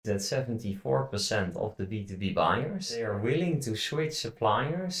that 74% of the B2B buyers, they are willing to switch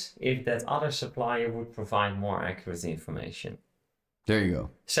suppliers if that other supplier would provide more accurate information. There you go.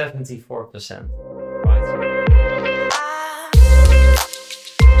 74%. Right?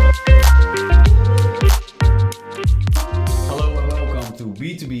 Hello and welcome to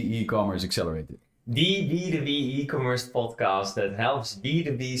B2B E-commerce Accelerated. The B2B e-commerce podcast that helps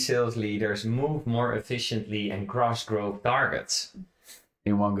B2B sales leaders move more efficiently and cross growth targets.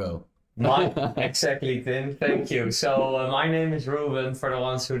 In one go. Exactly, Tim. Thank you. So my name is Ruben. For the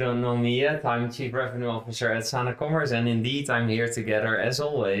ones who don't know me yet, I'm Chief Revenue Officer at Sana Commerce, and indeed I'm here together as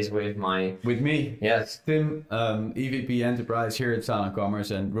always with me. Yes, Tim, EVP Enterprise here at Sana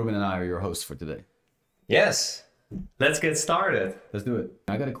Commerce, and Ruben and I are your hosts for today. Yes. Let's get started. Let's do it.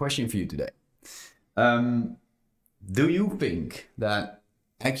 I got a question for you today. Do you think that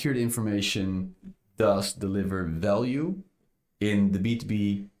accurate information does deliver value in the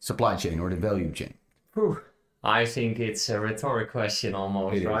B2B supply chain or the value chain? Whew. I think it's a rhetoric question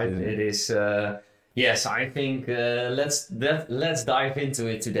almost, right? It is. Yes, I think let's dive into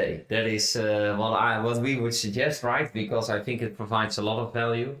it today. That is what we would suggest, right? Because I think it provides a lot of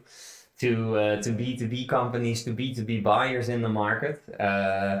value to B2B companies, to B2B buyers in the market.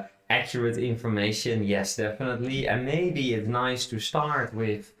 Accurate information, yes, definitely. And maybe it's nice to start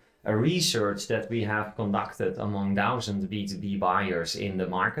with a research that we have conducted among thousands of B2B buyers in the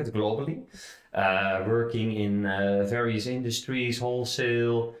market globally, working in various industries,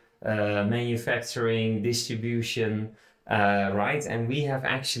 wholesale, manufacturing, distribution, right? And we have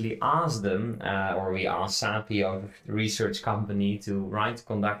actually asked them, or we asked Sapio, the research company, to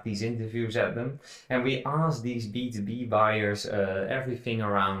conduct these interviews at them. And we asked these B2B buyers everything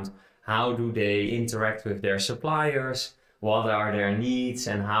around how do they interact with their suppliers, what are their needs,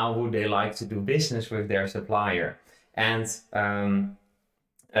 and how would they like to do business with their supplier. And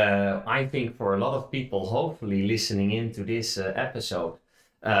I think for a lot of people, hopefully listening into this episode,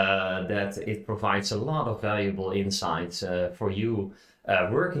 that it provides a lot of valuable insights for you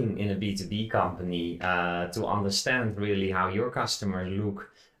working in a B2B company to understand really how your customers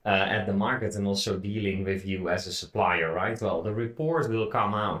look at the market and also dealing with you as a supplier, right? Well, the report will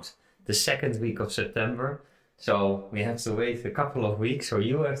come out the second week of September. So we have to wait a couple of weeks, or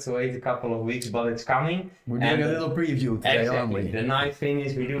you have to wait a couple of weeks, but it's coming. We're doing a little preview today, aren't we? The nice thing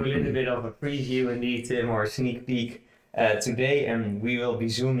is we do a little bit of a preview indeed, Tim, or a sneak peek today, and we will be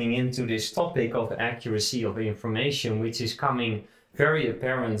zooming into this topic of accuracy of information, which is coming very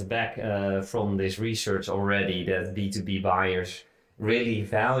apparent back from this research already, that B2B buyers really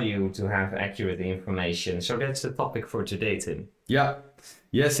value to have accurate information. So that's the topic for today, Tim. Yeah.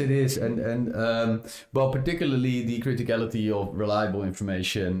 Yes, it is, and well, particularly the criticality of reliable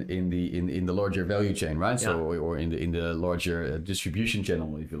information in the larger value chain, right? Yeah. So, or in the larger distribution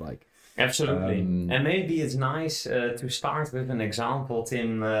channel, if you like. Absolutely, and maybe it's nice to start with an example,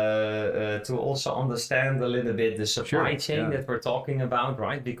 Tim, to also understand a little bit the supply chain that we're talking about,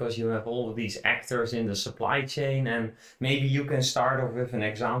 right? Because you have all of these actors in the supply chain, and maybe you can start off with an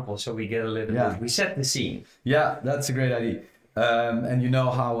example so we get a little bit, we set the scene. Yeah, that's a great idea. And you know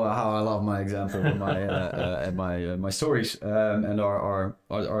how I love my example and my stories, and our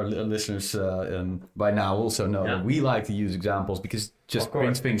listeners by now also know that we like to use examples because it just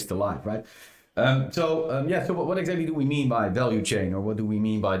brings things to life, right? So what exactly do we mean by value chain, or what do we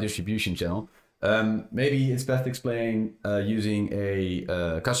mean by distribution channel? Maybe it's best explained using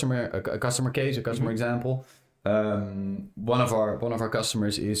a customer case, a customer example. One of our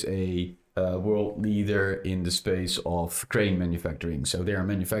customers is a world leader in the space of crane manufacturing. So they are a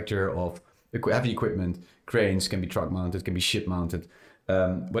manufacturer of heavy equipment. Cranes can be truck mounted, can be ship mounted,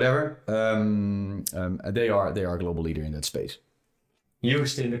 whatever. They are a global leader in that space.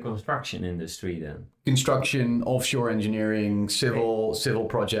 Used in the construction industry then? Construction, offshore engineering, civil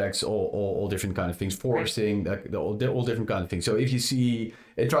projects, all different kind of things. Foresting, all different kind of things. So if you see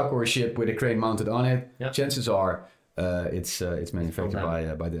a truck or a ship with a crane mounted on it, chances are it's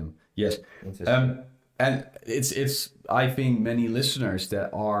manufactured by them. Yes. And it's I think many listeners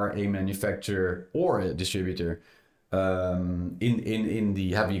that are a manufacturer or a distributor in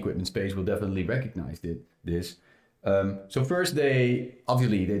the heavy equipment space will definitely recognize this. So first they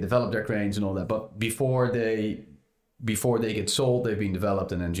develop their cranes and all that, but before they get sold, they've been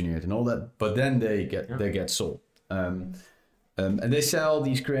developed and engineered and all that, but then they get sold. And they sell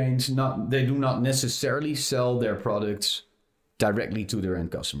these cranes, they do not necessarily sell their products directly to their end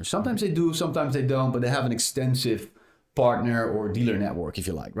customers. Sometimes they do, sometimes they don't, but they have an extensive partner or dealer network, if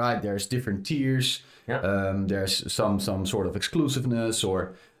you like, right? There's different tiers. There's some sort of exclusiveness,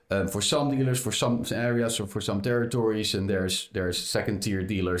 or for some dealers, for some areas, or for some territories, and there's second-tier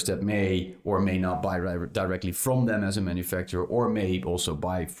dealers that may or may not buy directly from them as a manufacturer, or may also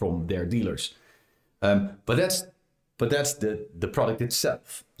buy from their dealers. But that's the product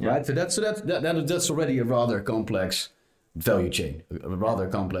itself, right? So that's already a rather complex value chain, a rather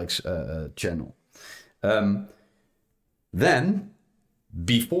complex channel. Then,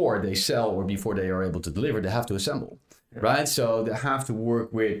 before they sell or before they are able to deliver, they have to assemble, right? So they have to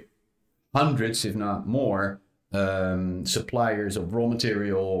work with hundreds, if not more, suppliers of raw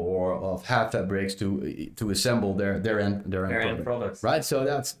material or of half fabrics to assemble their end product, right? So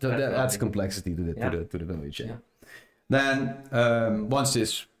that's complexity to the value chain. Then once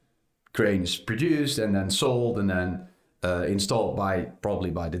this crane is produced and then sold and then installed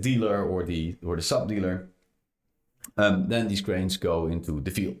probably by the dealer or the sub dealer, then these cranes go into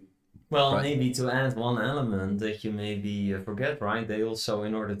the field. Well, right. Maybe to add one element that you maybe forget, right? They also,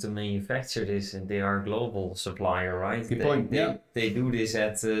 in order to manufacture this, and they are a global supplier, right? Good point. They do this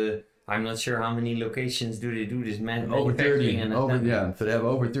at, I'm not sure how many locations do they do this over 30. So they have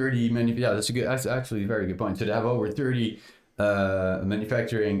over 30 that's actually a very good point. So they have over 30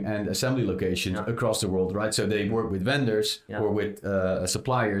 manufacturing and assembly locations across the world, right? So they work with vendors or with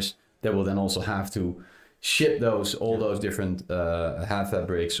suppliers that will then also have to ship all those different half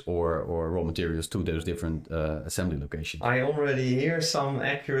fabrics or raw materials to those different assembly locations. I already hear some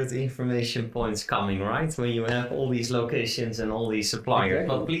accurate information points coming, right? When you have all these locations and all these suppliers.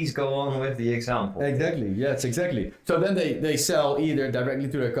 Exactly. But please go on with the example. Exactly. Yes, exactly. So then they sell either directly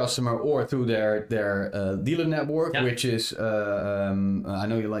to their customer or through their dealer network, which is I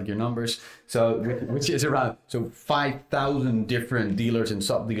know you like your numbers. So which is around 5,000 different dealers and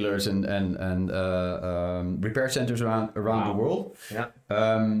sub dealers and repair centers around the world.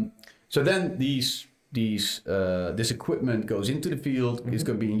 So then this equipment goes into the field. It's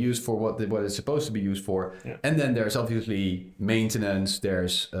being used for what it's supposed to be used for, and then there's obviously maintenance.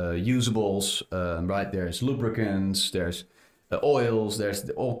 There's usables, right? There's lubricants. There's oils. There's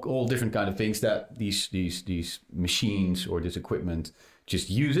all different kind of things that these machines or this equipment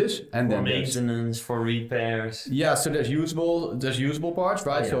just uses, and for then maintenance, for repairs. Yeah, so there's usable parts,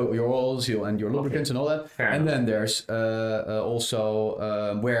 right? So your oils and your lubricants and all that. And then there's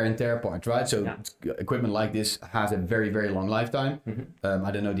also wear and tear parts, right? So equipment like this has a very, very long lifetime.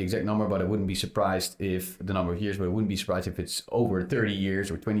 I don't know the exact number, but I wouldn't be surprised if the number of years, but I wouldn't be surprised if it's over 30 years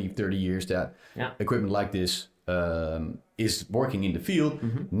or 20, 30 years that equipment like this is working in the field.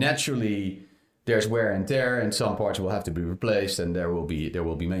 Naturally, there's wear and tear, and some parts will have to be replaced, and there will be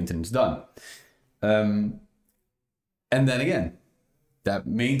maintenance done. And then again, that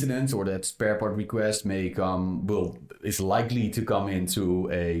maintenance or that spare part request is likely to come into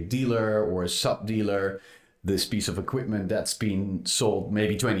a dealer or a sub dealer. This piece of equipment that's been sold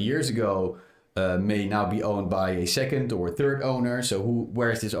maybe 20 years ago may now be owned by a second or third owner. So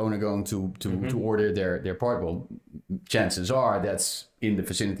where is this owner going to order their part? Well, chances are that's in the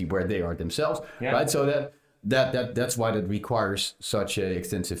vicinity where they are themselves, right? So that's why that requires such a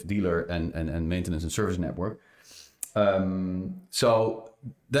extensive dealer and maintenance and service network. So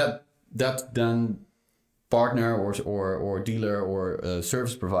that then partner or dealer or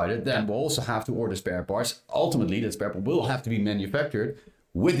service provider then will also have to order spare parts. Ultimately, that spare part will have to be manufactured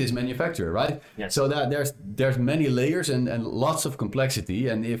with this manufacturer, right? Yes. So that there's many layers and lots of complexity,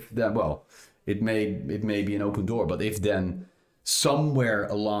 and if that, well, it may be an open door, but if then somewhere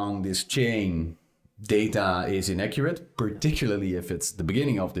along this chain data is inaccurate, particularly if it's the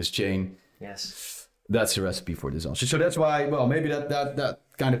beginning of this chain, that's a recipe for disaster. So that's why, well, maybe that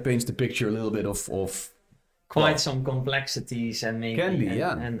kind of paints the picture a little bit of quite some complexities and maybe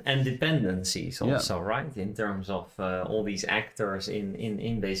and dependencies also, right? In terms of all these actors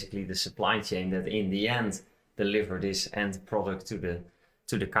in basically the supply chain that in the end deliver this end product to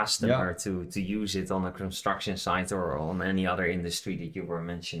the customer to use it on a construction site or on any other industry that you were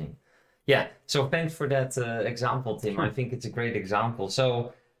mentioning. Yeah, so thanks for that example, Tim. Sure. I think it's a great example.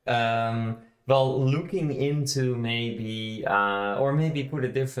 So, well, looking into maybe, or maybe put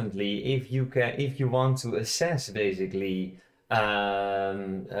it differently, if you want to assess basically,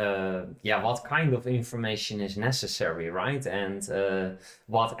 what kind of information is necessary, right? And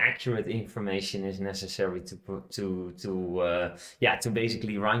what accurate information is necessary to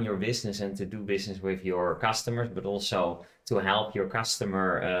basically run your business and to do business with your customers, but also to help your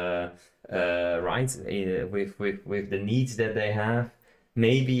customer, right, with the needs that they have.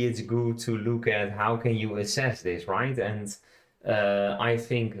 Maybe it's good to look at how can you assess this, right? And I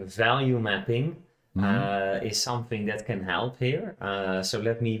think value mapping is something that can help here. So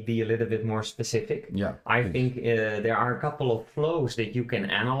let me be a little bit more specific. Yeah, I think there are a couple of flows that you can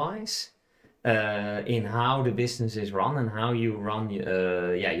analyze in how the business is run and how you run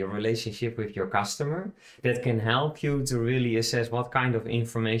your relationship with your customer, that can help you to really assess what kind of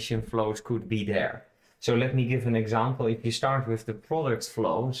information flows could be there. So let me give an example. If you start with the product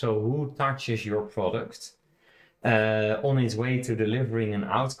flow, so who touches your product on its way to delivering an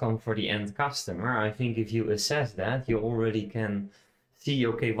outcome for the end customer, I think if you assess that, you already can see,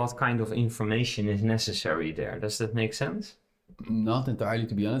 okay, what kind of information is necessary there. Does that make sense? Not entirely,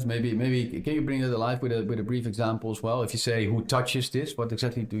 to be honest. Maybe can you bring that alive with a brief example as well? If you say who touches this, what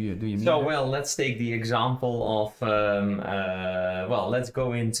exactly do you mean? So well, let's take the example of let's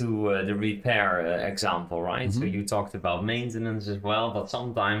go into the repair example, right? So you talked about maintenance as well, but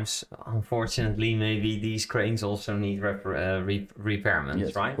sometimes, unfortunately, maybe these cranes also need repairments,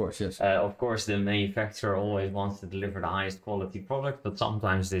 Yes, right? Of course, yes. Of course, the manufacturer always wants to deliver the highest quality product, but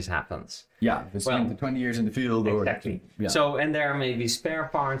sometimes this happens. Yeah, it's 20 years in the field. Exactly. So, and there may be spare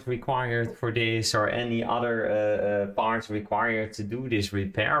parts required for this or any other parts required to do this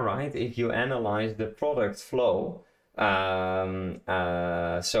repair, right? If you analyze the product flow, so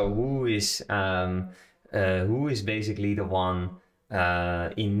who is basically the one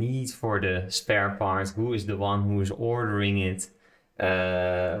in need for the spare parts? Who is the one who is ordering it?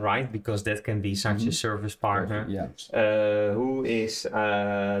 Right, because that can be such a service partner. Yeah. Who is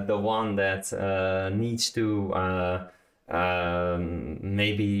the one that needs to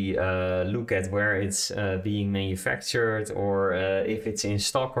maybe look at where it's being manufactured, or if it's in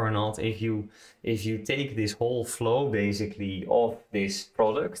stock or not. If you take this whole flow basically of this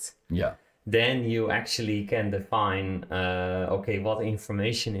product, then you actually can define okay, what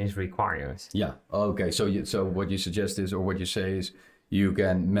information is required. Yeah. Okay. So what you suggest is, or what you say is, you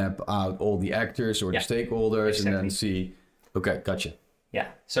can map out all the actors or the stakeholders and then see. Okay, gotcha. Yeah.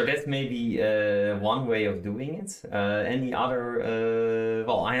 So that's maybe one way of doing it. Any other?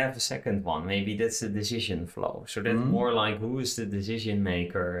 Well, I have a second one. Maybe that's the decision flow. So that's more like, who is the decision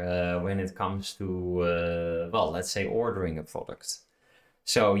maker when it comes to let's say ordering a product.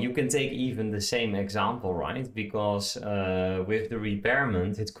 So you can take even the same example, right? Because with the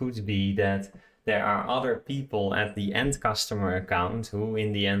repairment, it could be that there are other people at the end customer account who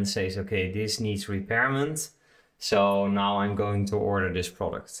in the end says, okay, this needs repairment, so now I'm going to order this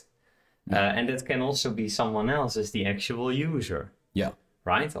product. And that can also be someone else as the actual user,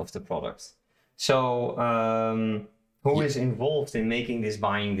 right, of the product. So who is involved in making this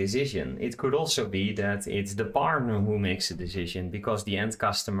buying decision? It could also be that it's the partner who makes the decision, because the end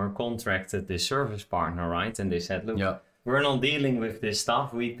customer contracted the service partner, right? And they said, look, we're not dealing with this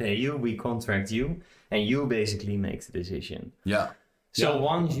stuff. We pay you, we contract you, and you basically make the decision. So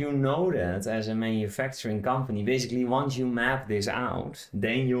once you know that as a manufacturing company, basically once you map this out,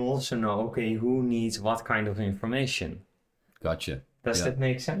 then you also know, okay, who needs what kind of information. Gotcha. Does that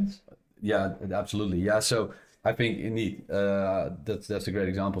make sense? Yeah, absolutely. Yeah, so I think indeed that's a great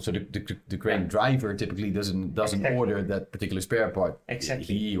example. So the crane driver typically doesn't order that particular spare part.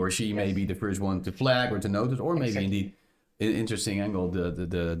 Exactly. He or she may be the first one to flag or to notice, or maybe indeed, interesting angle,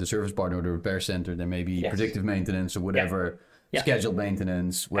 the service partner or the repair center, there may be predictive maintenance or whatever, scheduled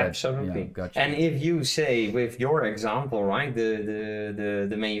maintenance. Absolutely. Gotcha. And if you say, with your example, right,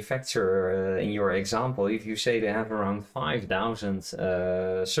 the manufacturer in your example, if you say they have around 5,000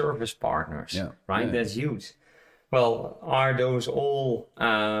 service partners, right, that's huge. Well, are those all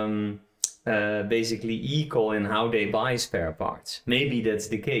basically equal in how they buy spare parts? Maybe that's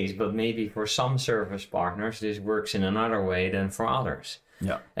the case, but maybe for some service partners this works in another way than for others.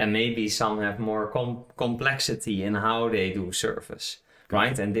 And maybe some have more complexity in how they do service,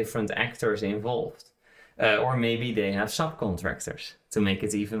 right? And different actors involved. Or maybe they have subcontractors to make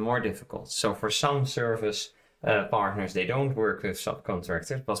it even more difficult. So for some service partners, they don't work with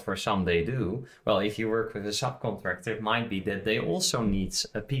subcontractors, but for some they do. Well, if you work with a subcontractor, it might be that they also need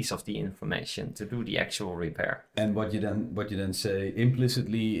a piece of the information to do the actual repair. And what you then say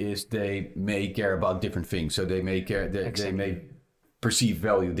implicitly is they may care about different things. So they may care, they may perceive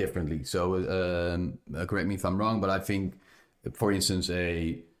value differently. So correct me if I'm wrong, but I think, for instance,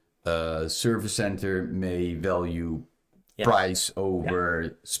 a service center may value price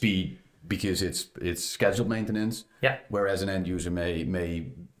over speed, because it's scheduled maintenance. Whereas an end user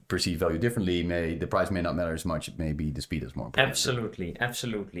may perceive value differently. The price may not matter as much. It may be the speed is more important.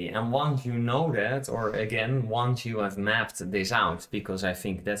 Absolutely. And once you know that, or again, once you have mapped this out, because I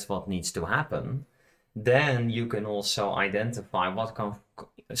think that's what needs to happen, then you can also identify what kind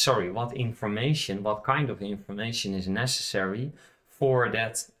of information is necessary for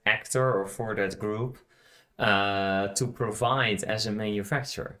that actor or for that group to provide as a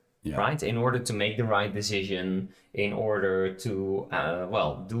manufacturer, right? In order to make the right decision, in order to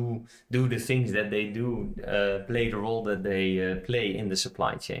do the things that they do, play the role that they play in the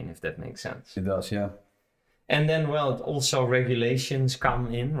supply chain, if that makes sense. It does, yeah. And then, also regulations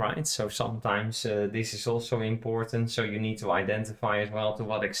come in, right? So sometimes this is also important. So you need to identify as well to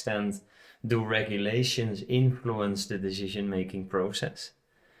what extent do regulations influence the decision-making process,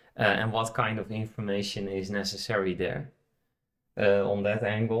 and what kind of information is necessary there on that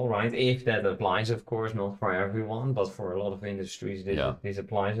angle, right? If that applies, of course, not for everyone, but for a lot of industries, this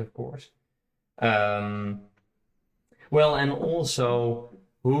applies, of course. And also,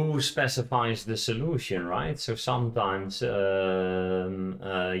 who specifies the solution, right? So sometimes,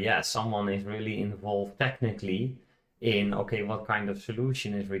 someone is really involved technically in, okay, what kind of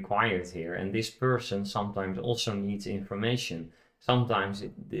solution is required here? And this person sometimes also needs information. Sometimes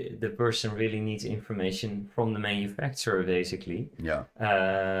the person really needs information from the manufacturer, basically,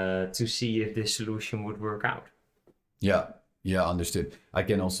 to see if this solution would work out. Yeah, understood. I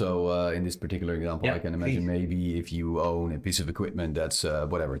can also, in this particular example, I can imagine maybe if you own a piece of equipment that's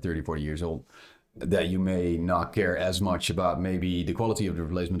 30, 40 years old, that you may not care as much about maybe the quality of the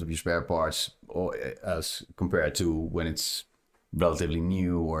replacement of your spare parts, or as compared to when it's relatively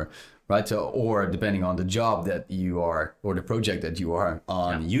new, or right. So, or depending on the job that you are, or the project that you are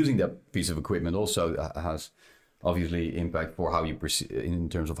on, using that piece of equipment also has obviously impact for how you perceive, in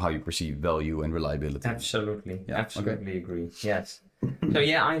terms of how you perceive value and reliability. Absolutely, absolutely agree. Yes. So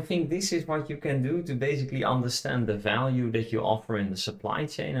I think this is what you can do to basically understand the value that you offer in the supply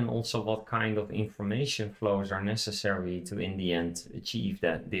chain, and also what kind of information flows are necessary to, in the end, achieve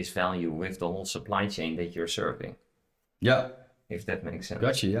this value with the whole supply chain that you're serving. Yeah. If that makes sense.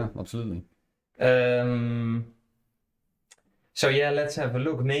 Gotcha. Yeah, absolutely. So let's have a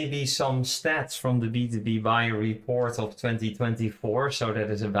look. Maybe some stats from the B2B buyer report of 2024. So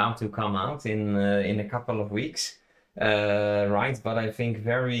that is about to come out in a couple of weeks, right? But I think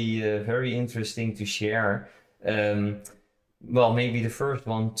very interesting to share. Maybe the first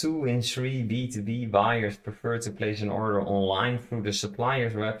one: 2 in 3 B2B buyers prefer to place an order online through the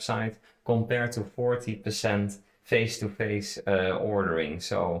supplier's website, compared to 40% face-to-face ordering.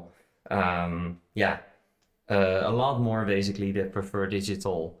 So a lot more basically that prefer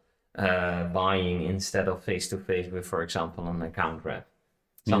digital buying instead of face-to-face with, for example, an account rep.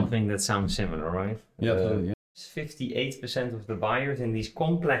 Something that sounds similar, right? Yeah. 58% of the buyers in these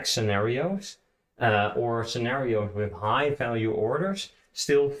complex scenarios or scenarios with high value orders,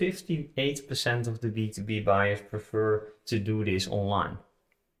 still 58% of the B2B buyers prefer to do this online.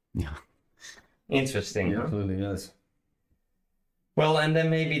 Yeah. Interesting. Yeah, absolutely, yes. Well, and then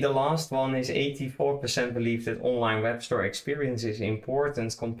maybe the last one is 84% believe that online web store experience is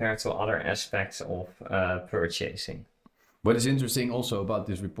important compared to other aspects of purchasing. What is interesting also about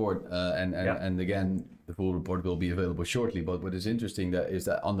this report, and again, the full report will be available shortly, but what is interesting is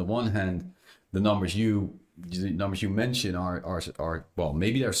that on the one hand, the numbers you mention are well,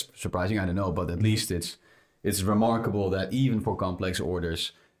 maybe they're surprising, I don't know, but at least it's remarkable that even for complex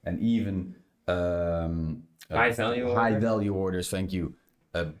orders and even high value orders, thank you,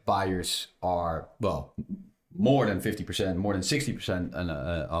 buyers are, well, more than 50%, more than 60%, and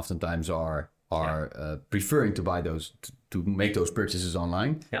oftentimes are preferring to buy those, to make those purchases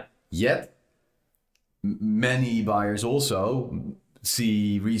online. Yeah. Yet many buyers also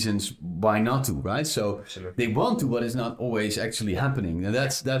see reasons why not to, right? So absolutely. They want to, but it's not always actually happening. And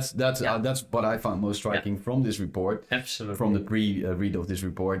that's what I found most striking from this report. Absolutely. From the pre-read of this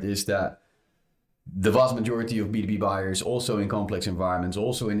report, is that the vast majority of B2B buyers, also in complex environments,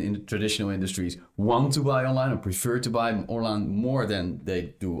 also in traditional industries, want to buy online or prefer to buy online more than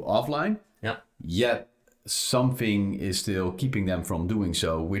they do offline. Yeah. Yet something is still keeping them from doing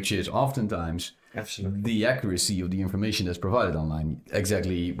so, which is oftentimes the accuracy of the information that's provided online.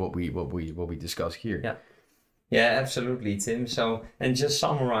 Exactly what we discuss here. Yeah. Yeah, absolutely, Tim. So, and just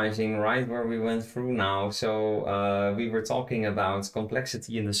summarizing, right, where we went through now. So we were talking about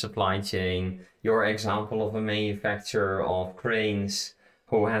complexity in the supply chain, your example of a manufacturer of cranes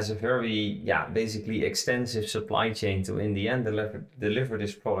who has a very, basically extensive supply chain to, in the end, deliver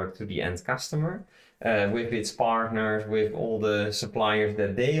this product to the end customer, with its partners, with all the suppliers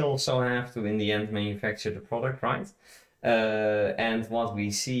that they also have to, in the end, manufacture the product, right? And what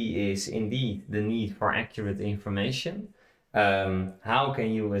we see is indeed the need for accurate information. How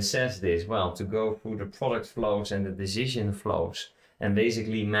can you assess this? Well, to go through the product flows and the decision flows and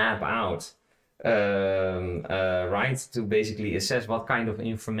basically map out right, to basically assess what kind of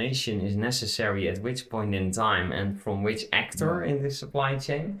information is necessary at which point in time and from which actor in the supply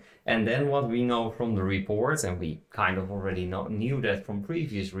chain. And then what we know from the report, and we kind of already knew that from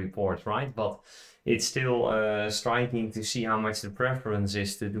previous reports, right? But it's still striking to see how much the preference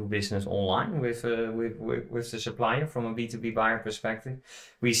is to do business online with the supplier from a B2B buyer perspective.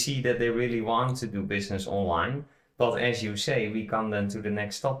 We see that they really want to do business online. But as you say, we come then to the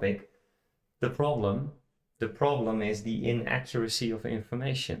next topic. The problem is the inaccuracy of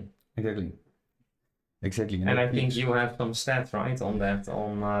information. Exactly. And I think you have some stats, right, on that.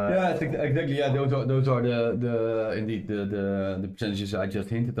 Yeah, exactly. Yeah, those are the percentages I just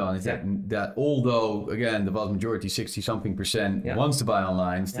hinted on. Is that although again the vast majority, 60-something% wants to buy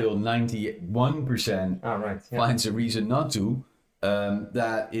online, still 91% finds a reason not to.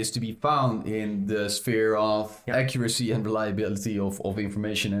 That is to be found in the sphere of accuracy and reliability of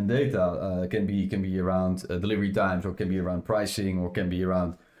information and data. Can be around delivery times, or can be around pricing, or can be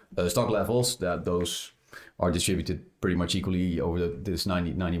around stock levels. That those are distributed pretty much equally over this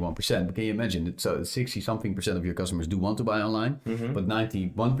 91%. But can you imagine that? So 60-something% of your customers do want to buy online, but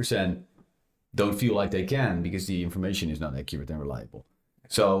 91% don't feel like they can because the information is not accurate and reliable.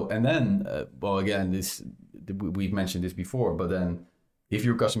 So, and then, well, again, we've mentioned this before, but then if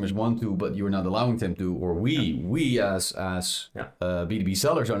your customers want to, but you're not allowing them to, or we as B2B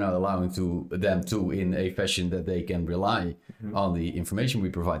sellers are not allowing them to in a fashion that they can rely on the information we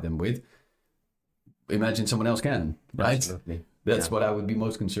provide them with, imagine someone else can, right? Absolutely. That's what I would be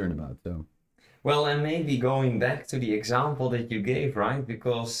most concerned about. So. Well, and maybe going back to the example that you gave, right?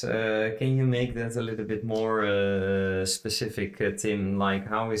 Because can you make that a little bit more specific, Tim? Like,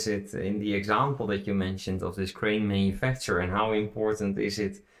 how is it in the example that you mentioned of this crane manufacturer, and how important is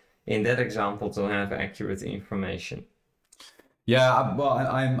it in that example to have accurate information? Yeah, well,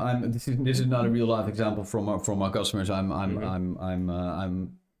 this is not a real life example from our customers. I'm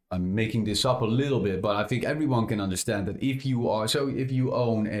making this up a little bit, but I think everyone can understand that if you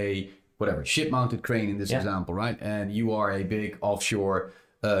own a ship-mounted crane in this example, right? And you are a big offshore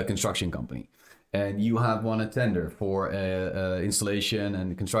construction company, and you have won a tender for installation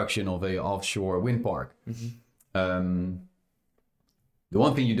and construction of a offshore wind park. The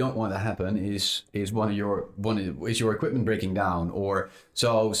one thing you don't want to happen is your equipment breaking down, or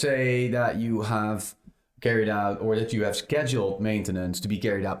so say that you have carried out, or that you have scheduled maintenance to be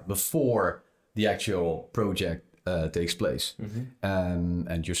carried out before the actual project takes place.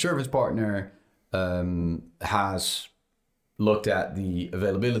 And your service partner has looked at the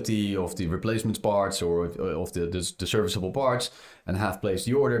availability of the replacement parts or of the serviceable parts and have placed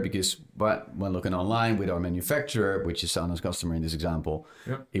the order, because when looking online with our manufacturer, which is Sano's customer in this example,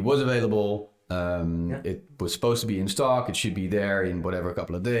 it was available. It was supposed to be in stock. It should be there in a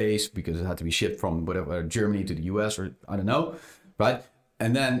couple of days, because it had to be shipped from Germany to the US, or I don't know, right?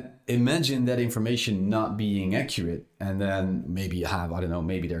 And then imagine that information not being accurate, and then maybe you have,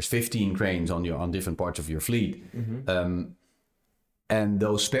 maybe there's 15 cranes on different parts of your fleet, and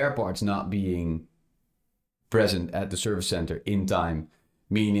those spare parts not being present at the service center in time,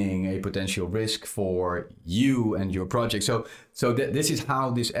 meaning a potential risk for you and your project. So this is how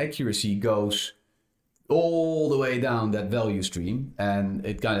this accuracy goes all the way down that value stream, and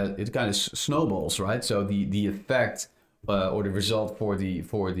it kind of snowballs, right? So the effect or the result for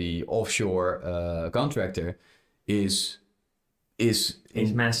the offshore contractor is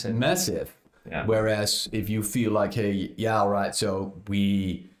massive. Yeah. Whereas if you feel like, hey, yeah, all right, so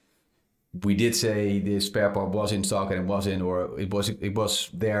we did say this spare part was in stock and it wasn't, or it was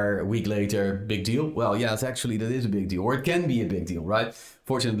there a week later, big deal. Well, yeah, that is a big deal, or it can be a big deal, right?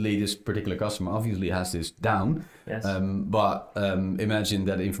 Fortunately, this particular customer obviously has this down. Yes. But imagine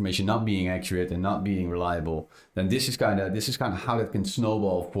that information not being accurate and not being reliable. Then this is kind of how that can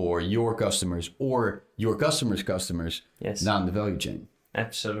snowball for your customers or your customers' customers down the value chain.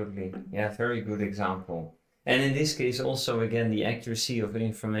 Absolutely. Yeah, very good example. And in this case, also, again, the accuracy of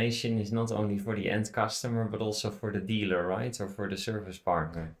information is not only for the end customer, but also for the dealer, right? Or for the service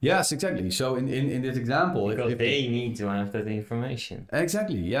partner. Yes, exactly. So in this example... Because they need to have that information.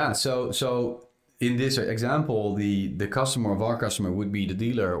 Exactly, yeah. So in this example, the customer of our customer would be the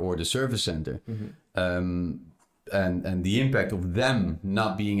dealer or the service center. And the impact of them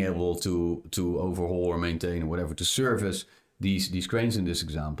not being able to overhaul or maintain or whatever, to service these cranes in this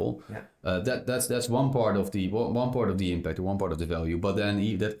example, that's one part of the impact, or one part of the value. But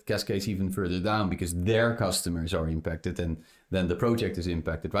then that cascades even further down, because their customers are impacted, and then the project is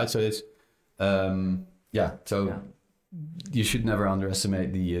impacted, right? So it's you should never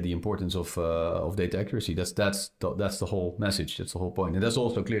underestimate the importance of data accuracy. That's the whole message. That's the whole point, and that's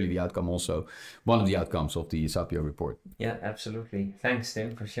also clearly the outcome. Also, one of the outcomes of the Sapio report. Yeah, absolutely. Thanks,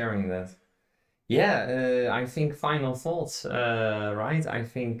 Tim, for sharing that. Yeah, I think final thoughts. Right, I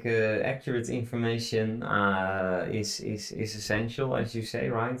think accurate information is essential, as you say,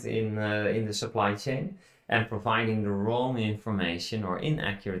 right, in the supply chain. And providing the wrong information or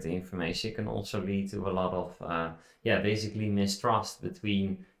inaccurate information can also lead to a lot of, basically mistrust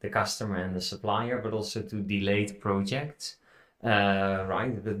between the customer and the supplier, but also to delayed projects,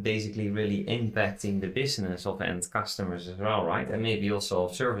 right? But basically really impacting the business of end customers as well, right? And maybe also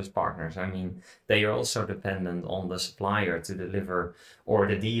of service partners. I mean, they are also dependent on the supplier to deliver, or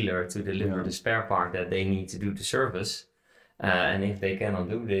the dealer to deliver the spare part that they need to do the service. And if they cannot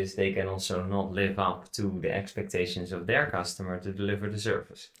do this, they can also not live up to the expectations of their customer to deliver the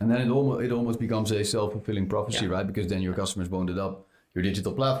service. And then it almost becomes a self-fulfilling prophecy, right? Because then your customers won't adopt your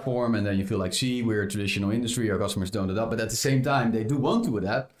digital platform, and then you feel like, see, we're a traditional industry, our customers don't adopt. But at the same time, they do want to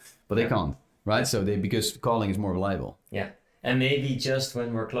adapt, but they can't, right? So because calling is more reliable. Yeah. And maybe just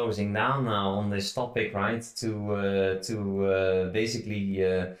when we're closing down now on this topic, right, to basically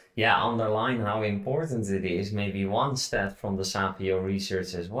underline how important it is, maybe one stat from the Sapio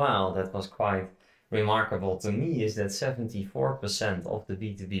research as well that was quite remarkable to me is that 74% of the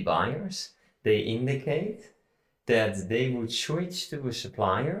B2B buyers, they indicate that they would switch to a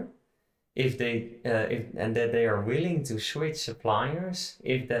supplier and that they are willing to switch suppliers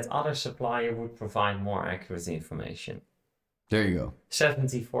if that other supplier would provide more accurate information. There you go.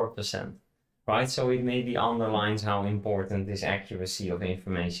 74%, right? So it maybe underlines how important this accuracy of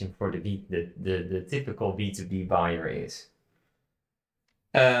information for the typical B2B buyer is.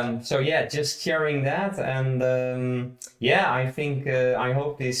 Just sharing that, and I think I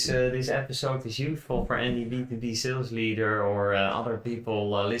hope this episode is useful for any B2B sales leader or other people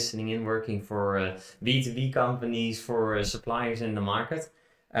listening in, working for B2B companies, for suppliers in the market.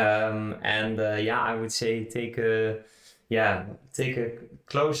 I would say take a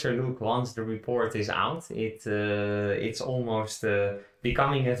closer look once the report is out. It's almost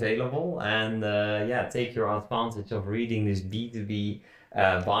becoming available, and take your advantage of reading this B2B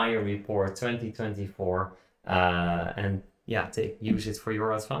buyer report 2024 use it for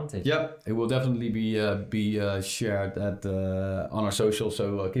your advantage. Yep, it will definitely be shared on our socials,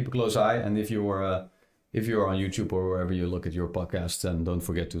 so keep a close eye. And if you're on YouTube or wherever you look at your podcasts, then don't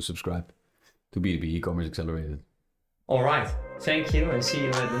forget to subscribe to B2B E-commerce Accelerated. All right, thank you, and see you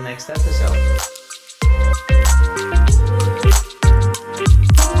at the next episode.